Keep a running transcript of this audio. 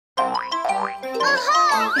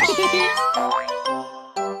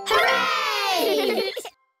Hooray!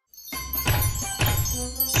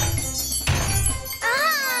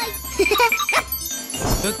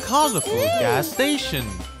 The colorful gas station.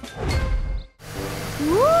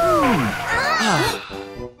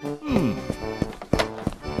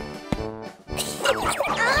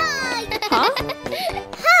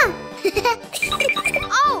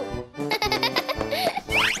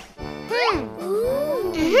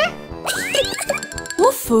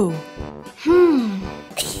 Wolfoo.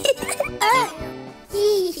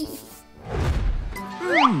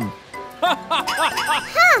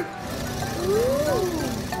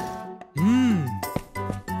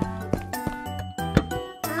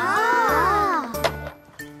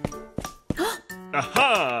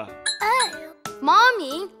 Aha!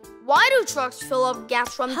 Mommy, why do trucks fill up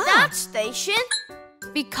gas from that station?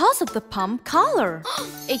 Because of the pump color.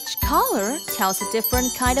 Each color tells a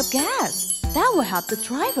different kind of gas. That will help the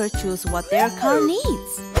driver choose what their car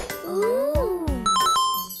needs. Ooh.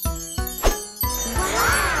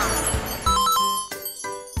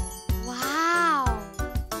 Wow.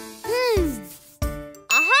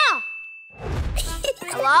 Aha!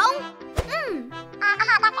 Hello?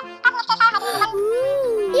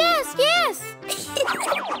 Yes, yes.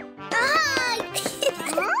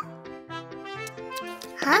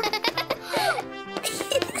 Huh?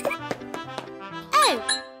 Oh.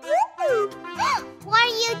 What are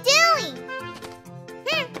you doing?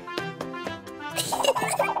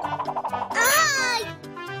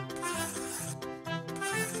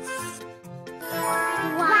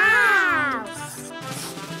 Wow.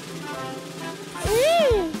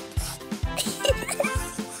 Yeah.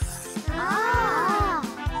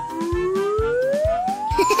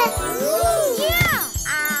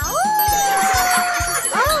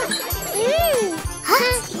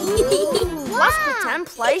 Let's pretend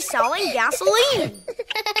Play's selling gasoline.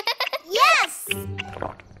 Yes.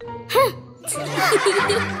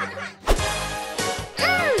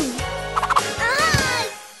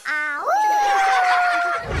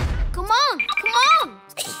 Come on, come on.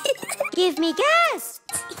 Give me gas.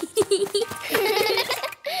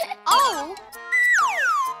 Oh.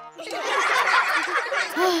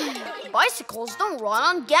 Bicycles don't run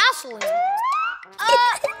on gasoline.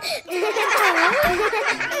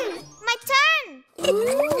 My turn.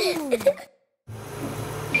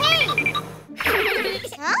 Hey.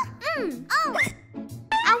 Huh? Oh.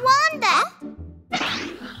 I want that.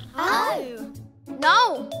 Oh.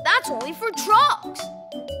 No, that's only for trucks.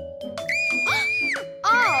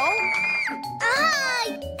 Oh.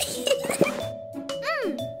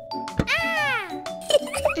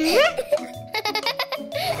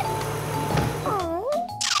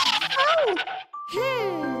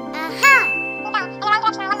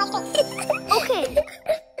 Okay.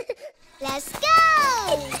 Let's go.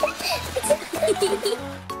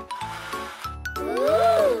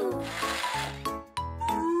 Ooh.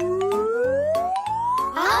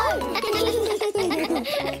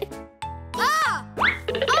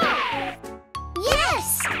 Yes.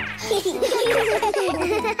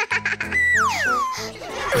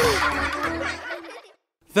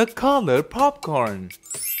 The color popcorn.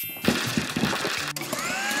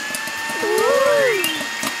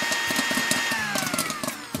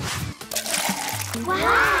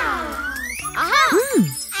 Wow. Aha.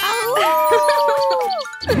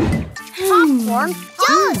 Popcorn.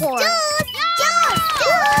 Popcorn.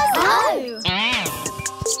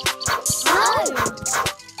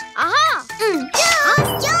 Aha.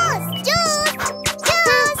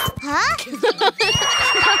 Huh?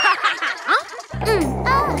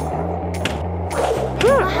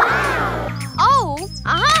 Oh.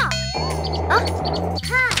 Aha.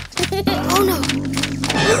 Oh no.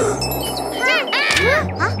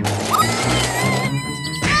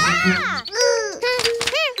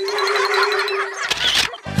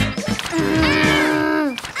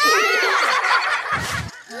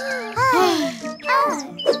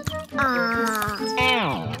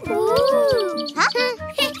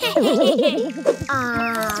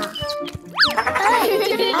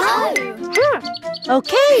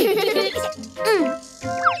 Okay.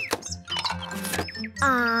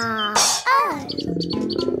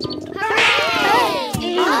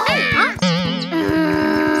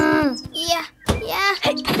 Yeah, yeah.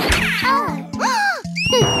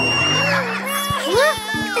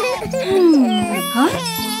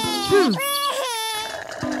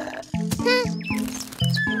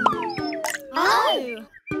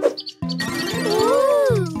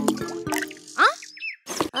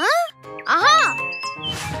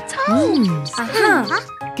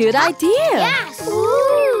 Good idea. Yes.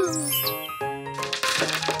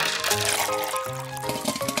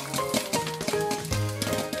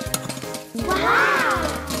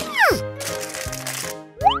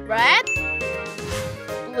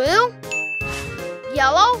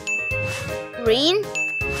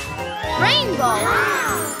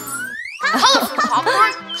 Colorful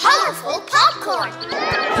popcorn, colorful popcorn.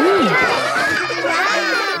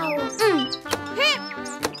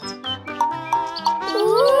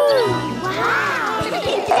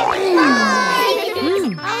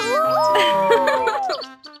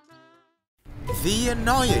 The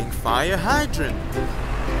annoying fire hydrant.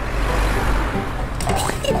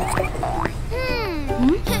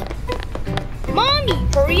 Mommy,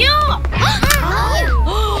 hurry up!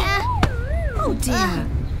 Oh dear.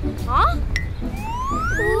 Huh?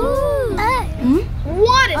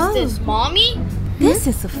 What is this, Mommy? This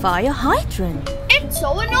is a fire hydrant. It's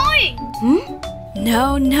so annoying.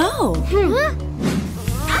 No, no.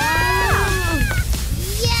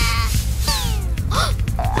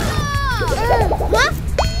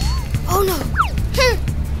 Oh no.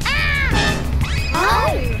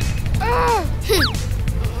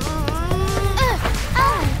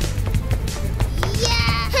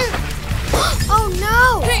 Oh no.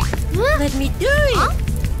 Let me do it.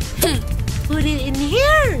 Put it in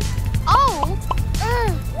here. Oh.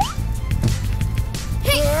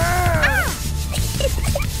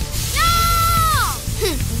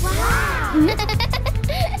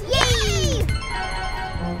 Yay!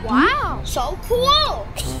 Wow, so cool.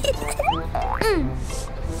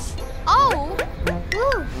 Oh.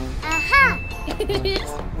 Aha.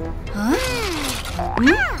 Huh?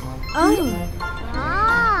 Oh.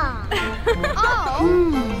 Oh.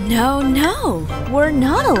 No, no. We're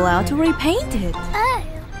not allowed to repaint it.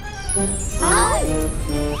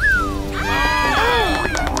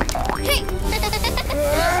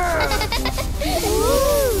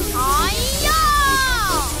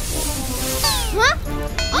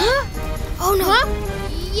 Oh no!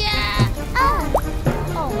 Yeah!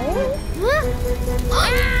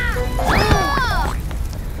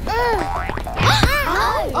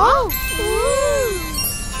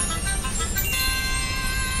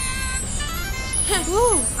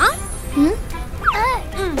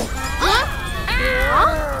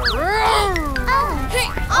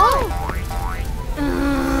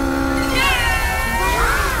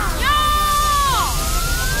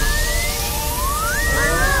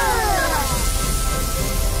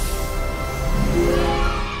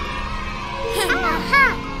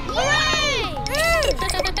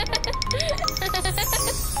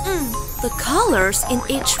 The colors in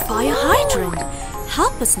each fire hydrant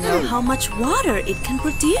help us know how much water it can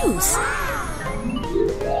produce.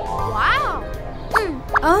 Wow!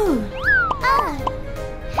 Oh.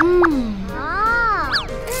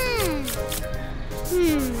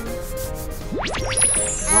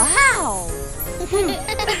 Wow!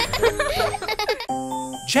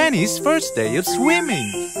 Jenny's first day of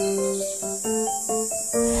swimming.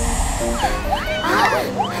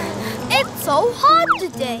 It's so hot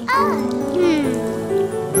today.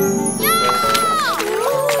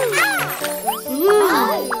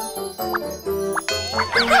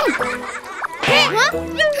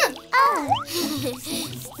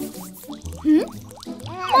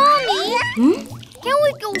 Mommy, can we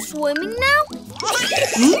go swimming now?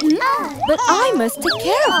 But I must take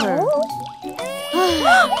care of her.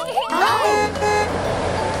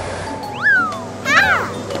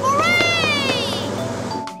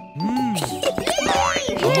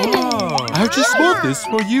 I just bought this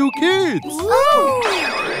for you kids.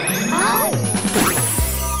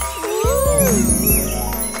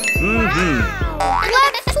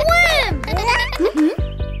 Let's swim!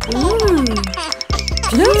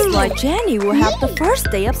 Looks like Jenny will have the first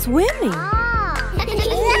day of swimming.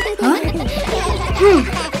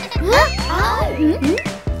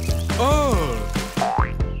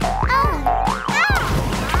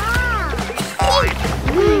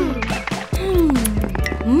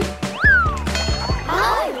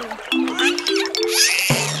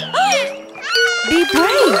 Be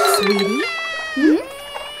brave, sweetie.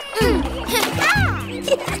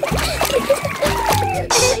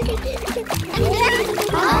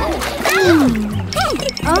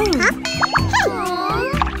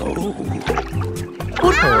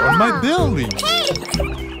 Put her on my belly.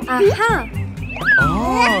 Aha.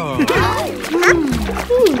 Oh.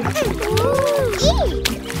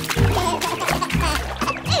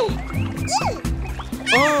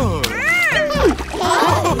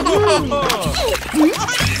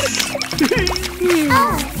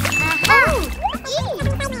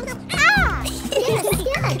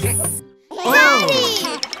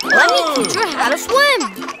 Let me teach her how to swim.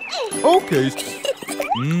 Okay.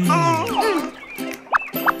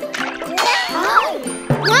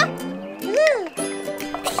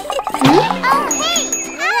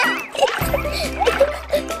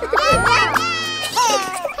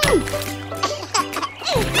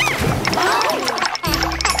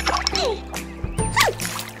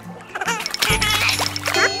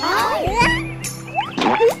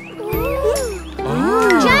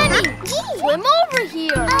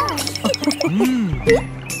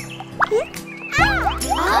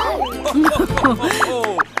 Mommy,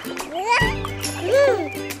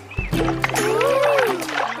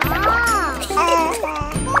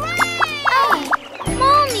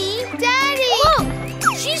 Daddy!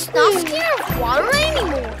 Look, she's not scared of water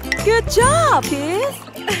anymore. Good job, kids.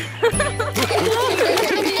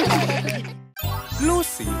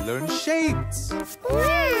 Lucy learns shapes.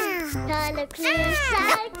 Color clear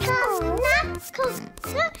circle,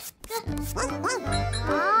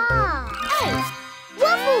 Hey,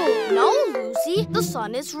 Wolfoo! No, Lucy, the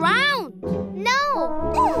sun is round. No.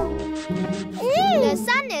 The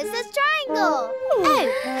sun is a triangle.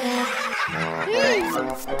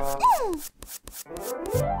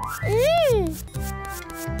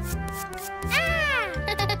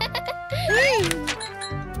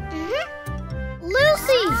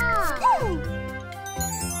 Lucy!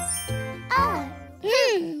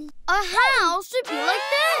 A house should be like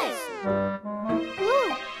this.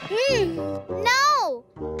 No,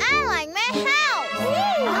 I like my house.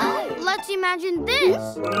 Let's imagine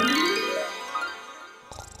this.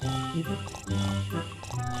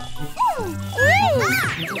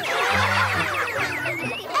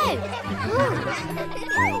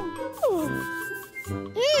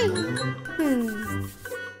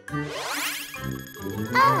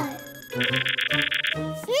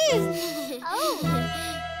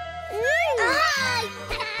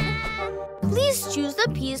 Please choose the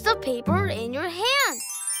piece of paper in your hand.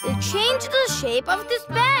 It changed the shape of this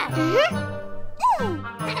bag.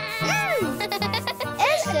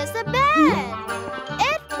 It's just a bed.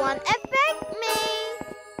 It won't affect me.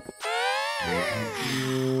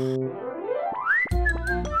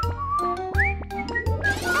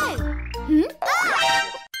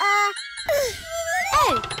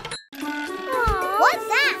 What's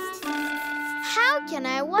that? How can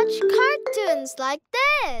I watch cartoons like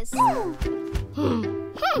this?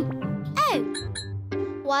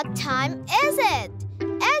 What time is it?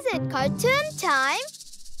 Is it cartoon time?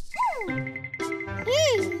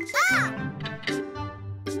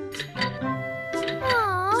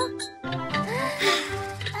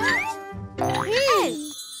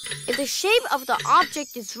 If the shape of the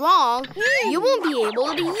object is wrong, you won't be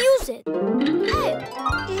able to use it.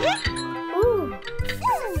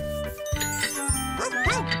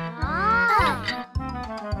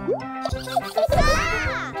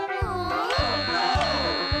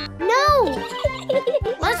 No!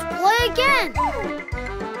 Let's play again.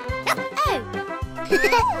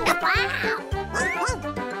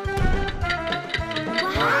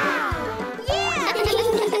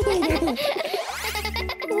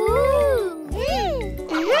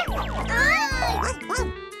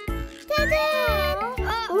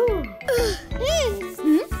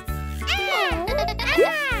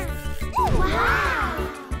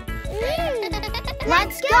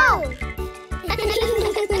 Let's go!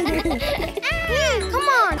 Come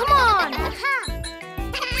on, come on!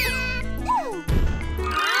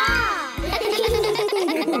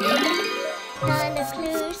 Color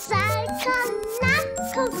clear circle,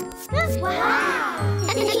 knuckle. Wow!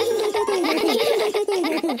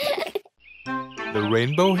 The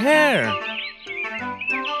rainbow hair.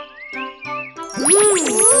 Wow!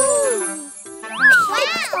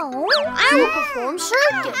 I will perform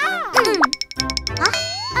circus.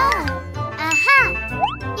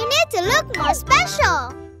 You need to look more special.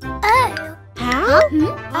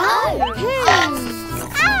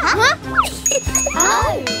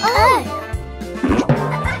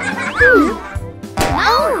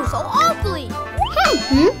 No, so ugly.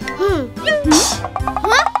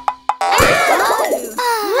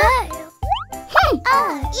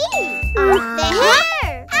 The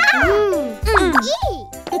hair.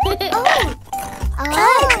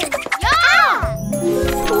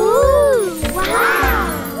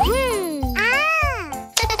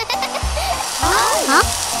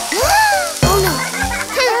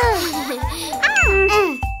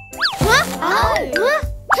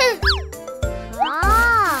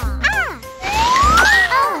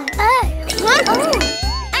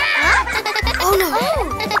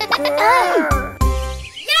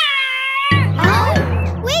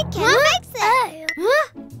 We can fix it.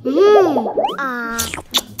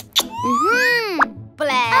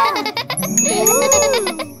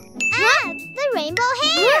 The rainbow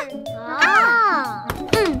hair.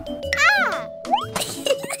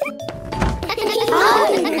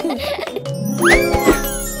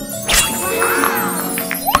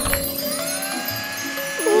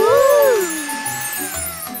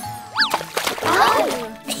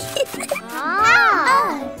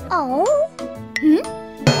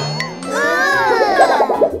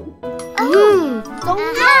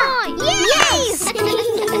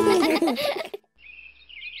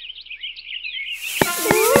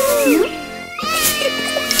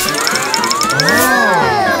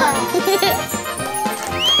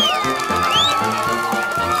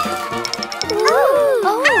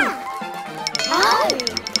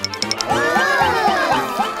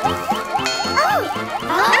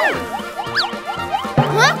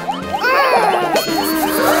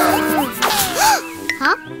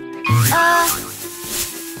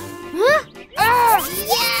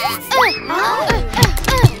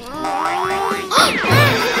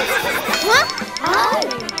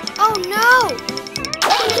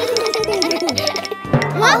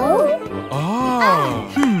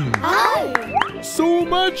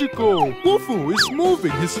 Wolfoo is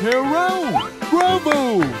moving his hair around.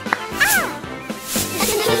 Bravo!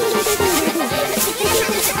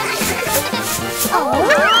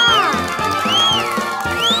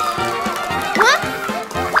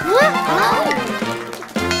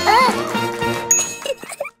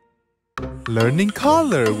 Learning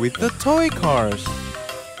color with the toy cars. Help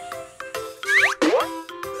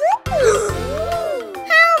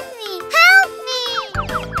me! Help me!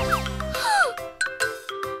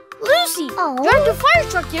 Lucy, drive the fire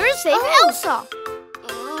truck here and save Elsa.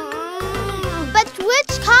 But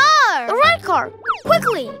which car? The red car,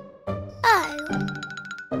 quickly.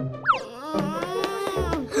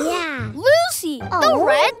 Yeah. Lucy, the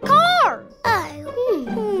red car.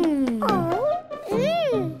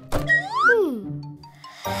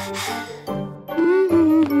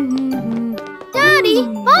 Daddy,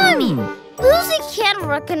 Mommy, Lucy can't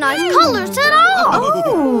recognize colors at all.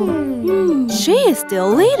 She is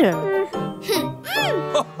still leader.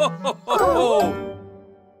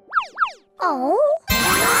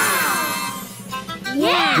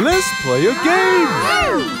 Yeah. Let's play a game.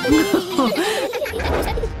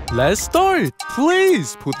 Let's start.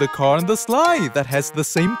 Please put the car on the slide that has the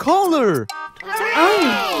same color.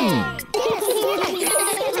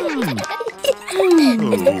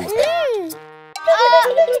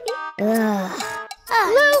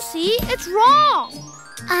 Lucy, it's wrong.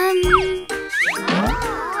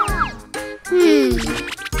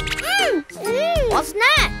 What's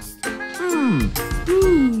next?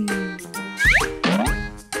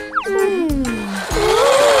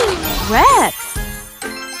 Red.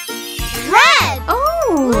 Red.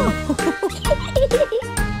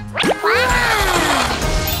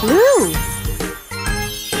 Blue.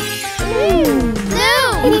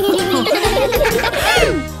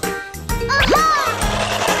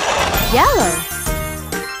 Yellow.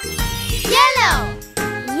 Yellow.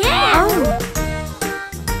 Yeah.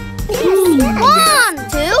 1,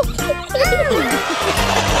 2.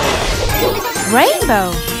 Rainbow.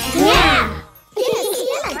 Yeah.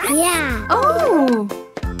 Yeah. Oh.